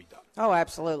of work to be done. Oh,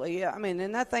 absolutely. Yeah. I mean,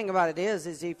 and that thing about it is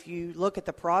if you look at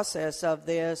the process of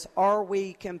this, are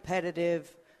we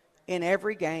competitive in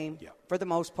every game for the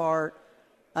most part,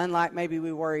 unlike maybe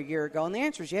we were a year ago? And the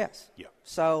answer is yes. Yeah.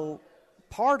 So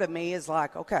part of me is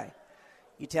like, okay,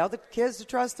 you tell the kids to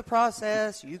trust the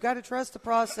process, you got to trust the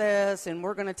process, and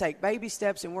we're going to take baby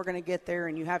steps and we're going to get there,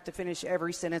 and you have to finish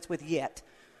every sentence with yet.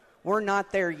 We're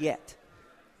not there yet.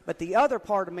 But the other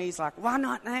part of me is like, why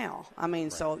not now? I mean,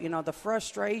 right. So, the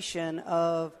frustration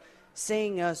of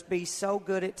seeing us be so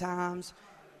good at times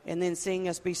and then seeing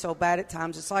us be so bad at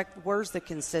times, it's like, where's the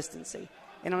consistency?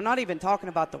 And I'm not even talking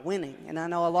about the winning. And I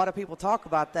know a lot of people talk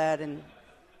about that, and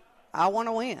I want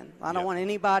to win. I don't want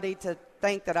anybody to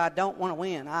think that I don't want to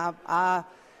win. I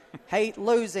hate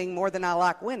losing more than I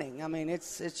like winning. I mean,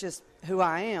 it's just who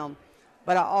I am.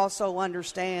 But I also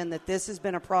understand that this has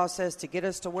been a process to get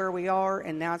us to where we are,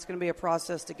 and now it's going to be a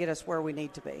process to get us where we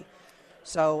need to be.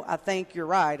 So I think you're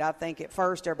right. I think at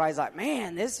first everybody's like,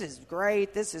 man, this is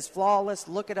great. This is flawless.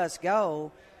 Look at us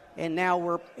go. And now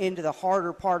we're into the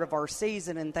harder part of our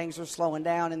season, and things are slowing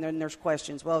down, and then there's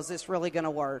questions. Well, is this really going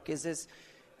to work? Is this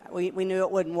we knew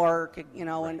it wouldn't work, right.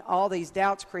 And all these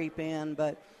doubts creep in.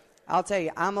 But I'll tell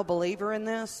you, I'm a believer in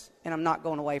this, and I'm not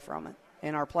going away from it.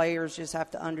 And our players just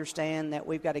have to understand that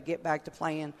we've got to get back to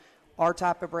playing our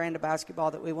type of brand of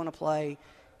basketball that we want to play,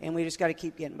 and we just got to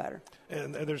keep getting better.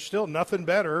 And there's still nothing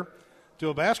better to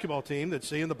a basketball team than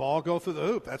seeing the ball go through the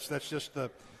hoop. That's just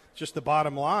the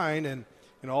bottom line. And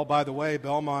by the way,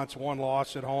 Belmont's one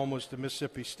loss at home was to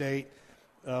Mississippi State.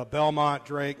 Belmont,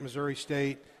 Drake, Missouri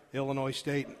State, Illinois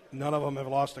State, none of them have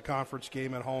lost a conference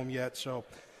game at home yet. So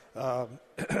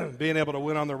being able to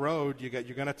win on the road, you're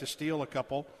going to have to steal a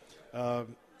couple.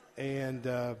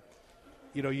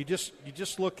 You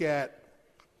just look at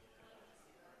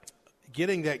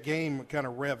getting that game kind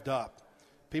of revved up.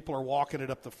 People are walking it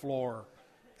up the floor.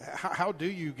 How do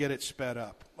you get it sped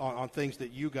up on things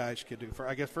that you guys could do?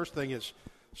 I guess first thing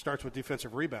starts with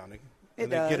defensive rebounding. And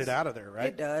then get it out of there, right?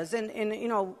 It does. And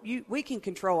we can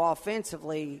control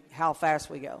offensively how fast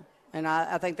we go. And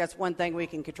I think that's one thing we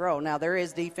can control. Now, there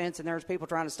is defense and there's people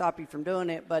trying to stop you from doing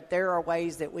it, but there are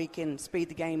ways that we can speed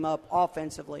the game up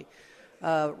offensively.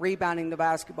 Rebounding the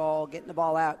basketball, getting the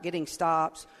ball out, getting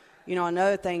stops.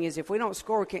 Another thing is if we don't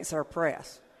score, we can't set our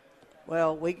press.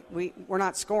 Well, we're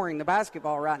not scoring the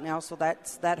basketball right now, so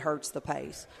that hurts the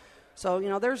pace. So,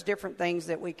 there's different things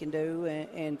that we can do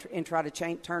and try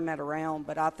to turn that around.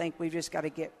 But I think we've just got to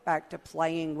get back to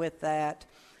playing with that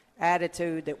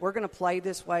attitude that we're going to play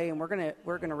this way and we're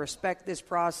going to respect this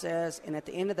process. And at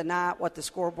the end of the night, what the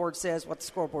scoreboard says. I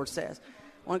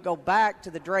want to go back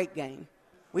to the Drake game.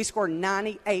 We scored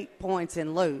 98 points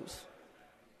and lose.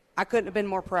 I couldn't have been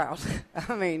more proud.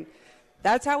 I mean,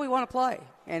 that's how we want to play.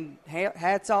 And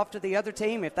hats off to the other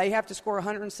team. If they have to score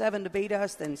 107 to beat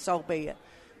us, then so be it.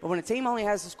 But when a team only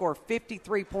has to score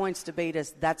 53 points to beat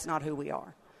us, that's not who we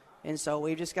are. And so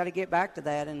we've just got to get back to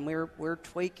that. And we're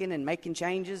tweaking and making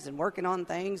changes and working on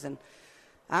things. And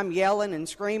I'm yelling and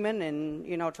screaming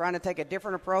and, trying to take a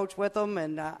different approach with them.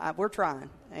 And we're trying.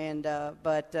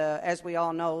 But as we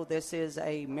all know, this is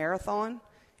a marathon.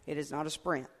 It is not a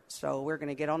sprint. So we're going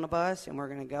to get on the bus and we're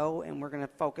going to go and we're going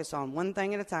to focus on one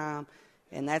thing at a time,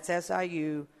 and that's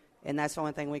SIU, and that's the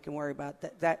only thing we can worry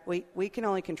about. That we can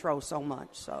only control so much.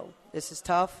 So this is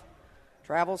tough.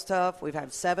 Travel's tough. We've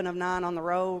had 7 of 9 on the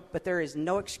road, but there is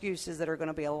no excuses that are going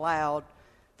to be allowed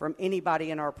from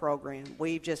anybody in our program.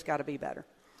 We've just got to be better.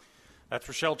 That's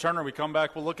Rochelle Turner. We come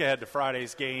back. We'll look ahead to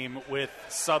Friday's game with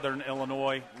Southern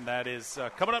Illinois, and that is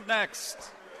coming up next.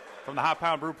 From the Hot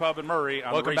Pound Brew Pub in Murray.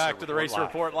 Welcome back to the Racer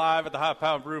Report live at the Hot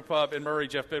Pound Brew Pub in Murray.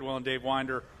 Jeff Bidwell and Dave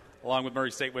Winder, along with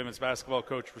Murray State women's basketball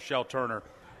coach Rochelle Turner.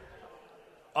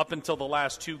 Up until the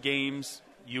last 2 games,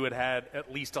 you had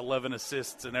at least 11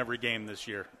 assists in every game this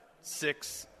year.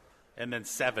 6 and then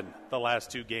 7 the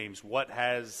last 2 games. What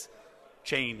has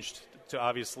changed to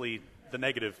obviously the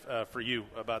negative for you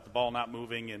about the ball not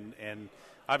moving? And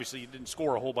obviously you didn't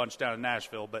score a whole bunch down in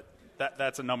Nashville, but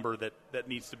that's a number that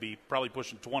needs to be probably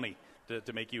pushing 20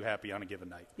 to make you happy on a given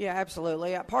night. Yeah,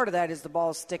 absolutely. Part of that is the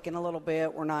ball's sticking a little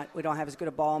bit. We don't have as good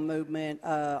a ball movement.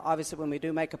 Obviously, when we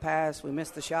do make a pass, we miss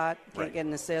the shot. Can't get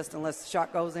an assist unless the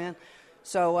shot goes in.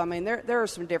 So, I mean, there are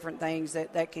some different things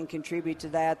that can contribute to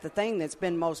that. The thing that's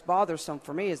been most bothersome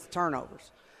for me is the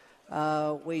turnovers.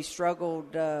 We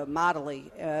struggled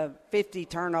mightily, 50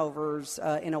 turnovers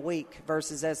in a week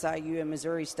versus SIU and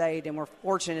Missouri State, and we're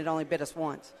fortunate it only bit us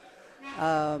once.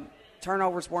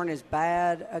 Turnovers weren't as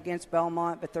bad against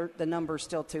Belmont, but the number's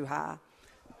still too high.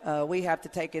 We have to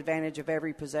take advantage of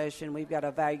every possession. We've got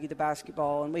to value the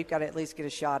basketball, and we've got to at least get a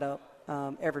shot up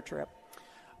every trip.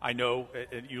 I know,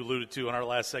 and you alluded to in our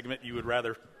last segment, you would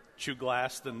rather chew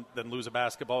glass than lose a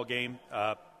basketball game.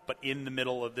 But in the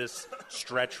middle of this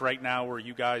stretch right now where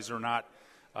you guys are not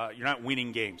you're not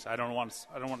winning games. I don't want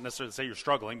necessarily to say you're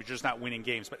struggling, but you're just not winning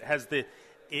games. But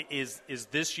is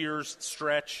this year's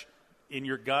stretch in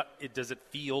your gut, does it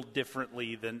feel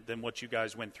differently than what you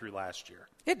guys went through last year?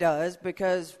 It does,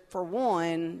 because for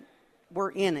one,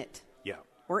 we're in it. Yeah.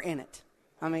 We're in it.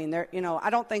 I mean, I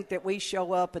don't think that we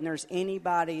show up and there's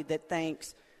anybody that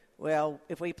thinks, well,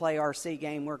 if we play our C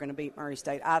game, we're going to beat Murray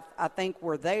State. I think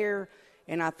we're there,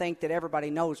 and I think that everybody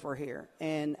knows we're here,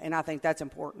 and I think that's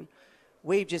important.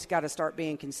 We've just got to start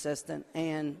being consistent,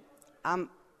 and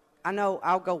I know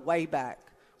I'll go way back.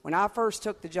 When I first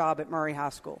took the job at Murray High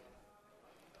School,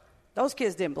 those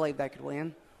kids didn't believe they could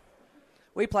win.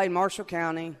 We played Marshall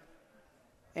County,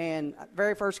 and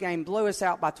very first game blew us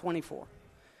out by 24.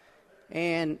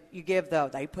 And you give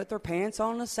they put their pants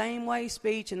on the same way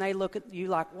speech, and they look at you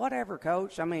like, whatever,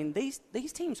 coach. I mean, these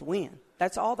teams win.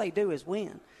 That's all they do is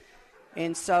win.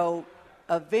 And so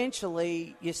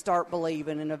eventually you start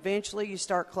believing, and eventually you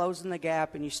start closing the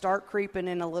gap, and you start creeping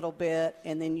in a little bit,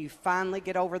 and then you finally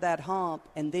get over that hump,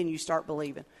 and then you start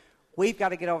believing. We've got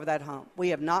to get over that hump. We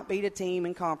have not beat a team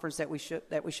in conference that we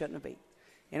shouldn't have beat.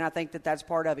 And I think that that's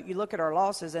part of it. You look at our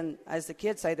losses, and as the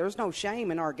kids say, there's no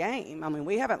shame in our game. I mean,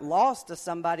 we haven't lost to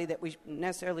somebody that we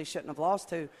necessarily shouldn't have lost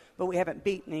to, but we haven't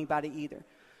beaten anybody either.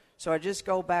 So I just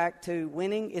go back to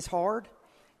winning is hard,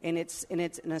 and it's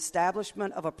an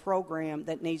establishment of a program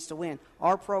that needs to win.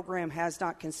 Our program has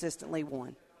not consistently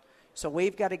won. So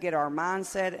we've got to get our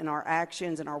mindset and our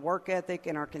actions and our work ethic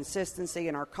and our consistency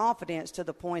and our confidence to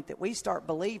the point that we start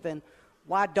believing,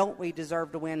 why don't we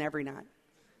deserve to win every night?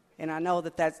 And I know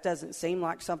that doesn't seem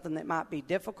like something that might be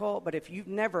difficult, but if you've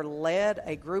never led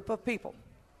a group of people,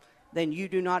 then you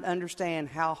do not understand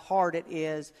how hard it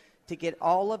is to get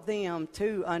all of them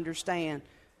to understand,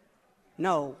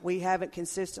 no, we haven't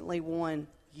consistently won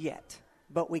yet,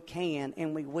 but we can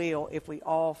and we will if we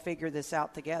all figure this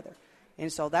out together.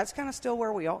 And so that's kind of still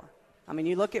where we are. I mean,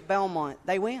 you look at Belmont,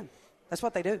 they win. That's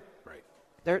what they do. Right.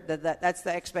 That's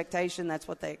the expectation. That's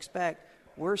what they expect.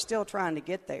 We're still trying to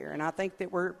get there, and I think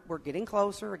that we're getting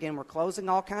closer. Again, we're closing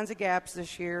all kinds of gaps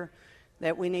this year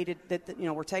that we needed.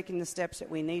 We're taking the steps that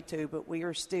we need to, but we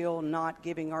are still not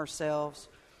giving ourselves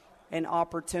an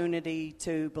opportunity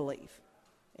to believe,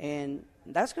 and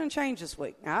that's going to change this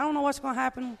week. Now, I don't know what's going to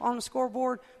happen on the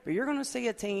scoreboard, but you're going to see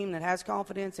a team that has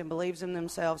confidence and believes in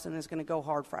themselves and is going to go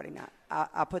hard Friday night.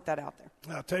 I put that out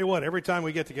there. I'll tell you what, every time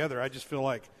we get together, I just feel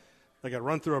like I got to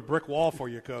run through a brick wall for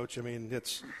you, Coach. I mean,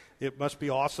 it must be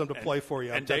awesome to play for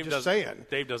you. And I'm just saying.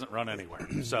 Dave doesn't run anywhere,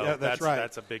 so yeah, that's right.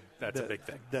 That's a big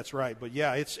thing. That's right. But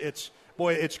yeah,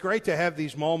 it's great to have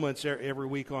these moments every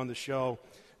week on the show.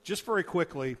 Just very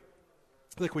quickly,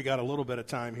 I think we got a little bit of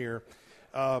time here.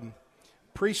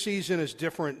 Preseason is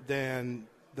different than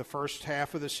the first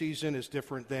half of the season. Is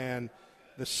different than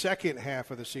the second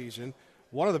half of the season.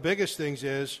 One of the biggest things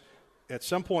is, at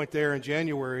some point there in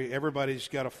January, everybody's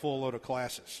got a full load of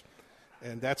classes,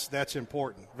 and that's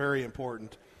important, very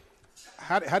important.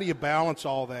 How do you balance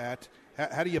all that?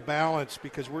 How do you balance,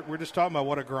 because we're just talking about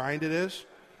what a grind it is.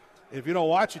 If you don't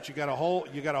watch it, you got a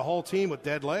whole team with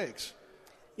dead legs.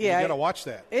 Yeah, you got to watch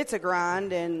that. It's a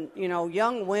grind, and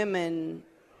young women,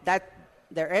 that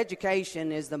their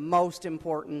education is the most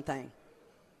important thing,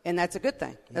 and that's a good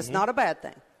thing. That's not a bad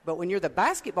thing. But when you're the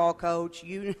basketball coach,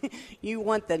 you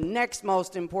want the next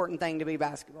most important thing to be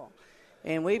basketball.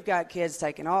 And we've got kids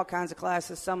taking all kinds of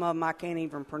classes. Some of them I can't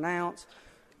even pronounce.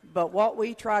 But what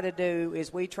we try to do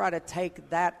is we try to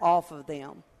take that off of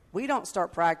them. We don't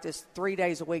start practice 3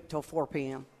 days a week till 4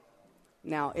 p.m.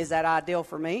 Now, is that ideal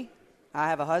for me? I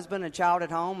have a husband, a child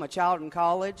at home, a child in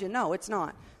college, and no, it's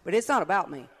not. But it's not about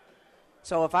me.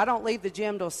 So if I don't leave the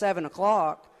gym till 7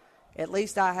 o'clock, at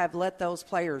least I have let those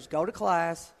players go to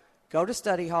class, go to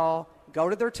study hall, go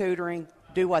to their tutoring,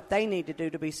 do what they need to do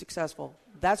to be successful.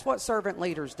 That's what servant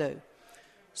leaders do.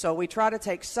 So we try to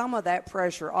take some of that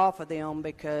pressure off of them,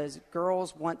 because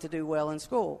girls want to do well in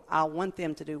school. I want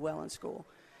them to do well in school.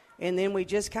 And then we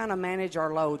just kind of manage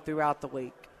our load throughout the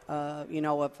week,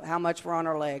 of how much we're on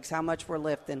our legs, how much we're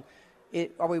lifting.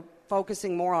 Are we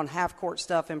focusing more on half-court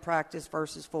stuff in practice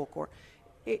versus full court?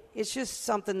 It's just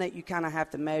something that you kind of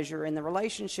have to measure. And the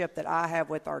relationship that I have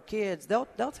with our kids, they'll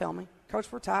tell me,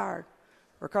 Coach, we're tired.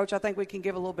 Or, Coach, I think we can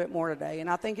give a little bit more today. And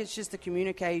I think it's just the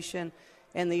communication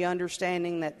and the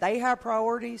understanding that they have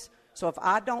priorities. So if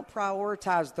I don't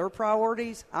prioritize their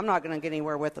priorities, I'm not going to get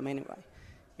anywhere with them anyway.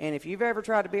 And if you've ever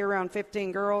tried to be around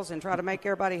 15 girls and try to make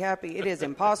everybody happy, it is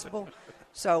impossible.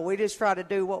 So we just try to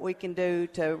do what we can do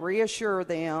to reassure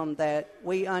them that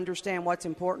we understand what's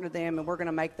important to them, and we're going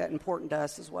to make that important to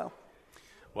us as well.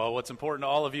 Well, what's important to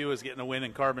all of you is getting a win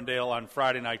in Carbondale on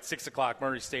Friday night, 6 o'clock,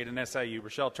 Murray State and SIU.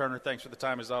 Rochelle Turner, thanks for the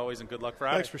time as always, and good luck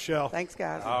Friday. Thanks, Rochelle. Thanks,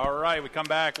 guys. All right, we come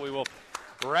back. We will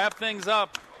wrap things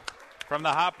up from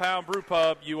the Hop Pound Brew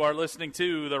Pub. You are listening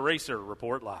to the Racer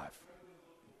Report Live.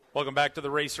 Welcome back to the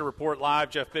Racer Report Live.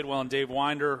 Jeff Bidwell and Dave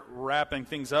Winder wrapping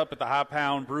things up at the Hop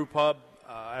Pound Brew Pub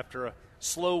after a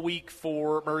slow week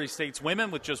for Murray State's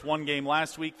women with just one game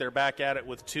last week. They're back at it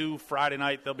with two. Friday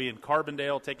night they'll be in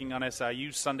Carbondale taking on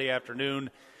SIU. Sunday afternoon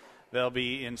they'll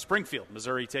be in Springfield,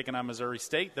 Missouri, taking on Missouri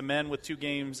State. The men with two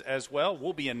games as well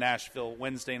will be in Nashville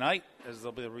Wednesday night, as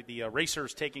they'll be the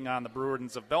Racers taking on the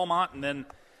Bruins of Belmont, and then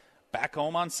back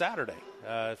home on Saturday.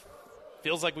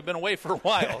 Feels like we've been away for a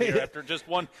while here after just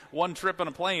one trip on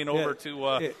a plane over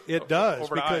to it does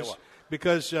over to Iowa.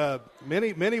 Because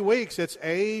many weeks it's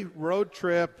a road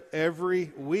trip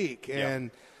every week,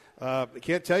 and I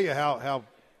can't tell you how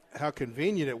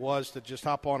convenient it was to just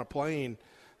hop on a plane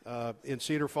in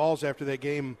Cedar Falls after that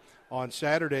game on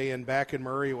Saturday and back in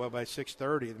Murray by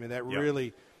 6:30. I mean, that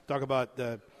really, talk about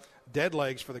dead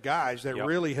legs for the guys. That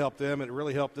really helped them, and it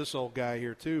really helped this old guy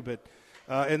here too. But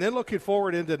and then looking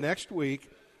forward into next week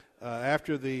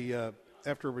after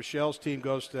Rochelle's team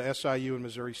goes to SIU and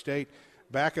Missouri State.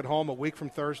 Back at home a week from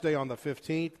Thursday on the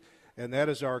 15th, and that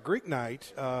is our Greek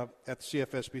night at the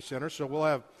CFSB Center. So we'll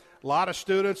have a lot of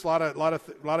students, a lot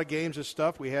of games and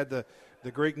stuff. We had the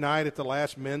Greek night at the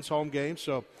last men's home game.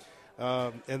 So,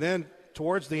 and then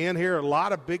towards the end here, a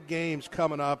lot of big games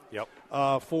coming up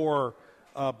for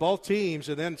both teams.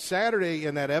 And then Saturday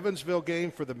in that Evansville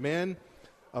game for the men,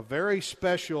 a very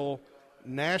special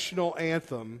national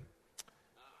anthem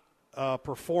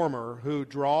performer who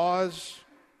draws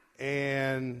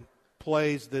and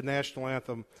plays the national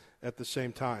anthem at the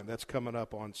same time. That's coming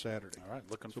up on Saturday. All right,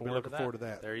 looking forward to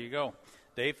that. There you go.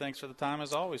 Dave, thanks for the time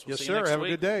as always. We'll yes, see sir. you next Have week.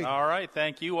 a good day. All right,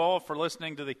 thank you all for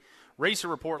listening to the Racer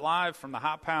Report Live from the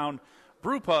Hop Pound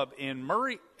Brew Pub in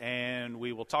Murray, and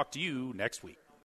we will talk to you next week.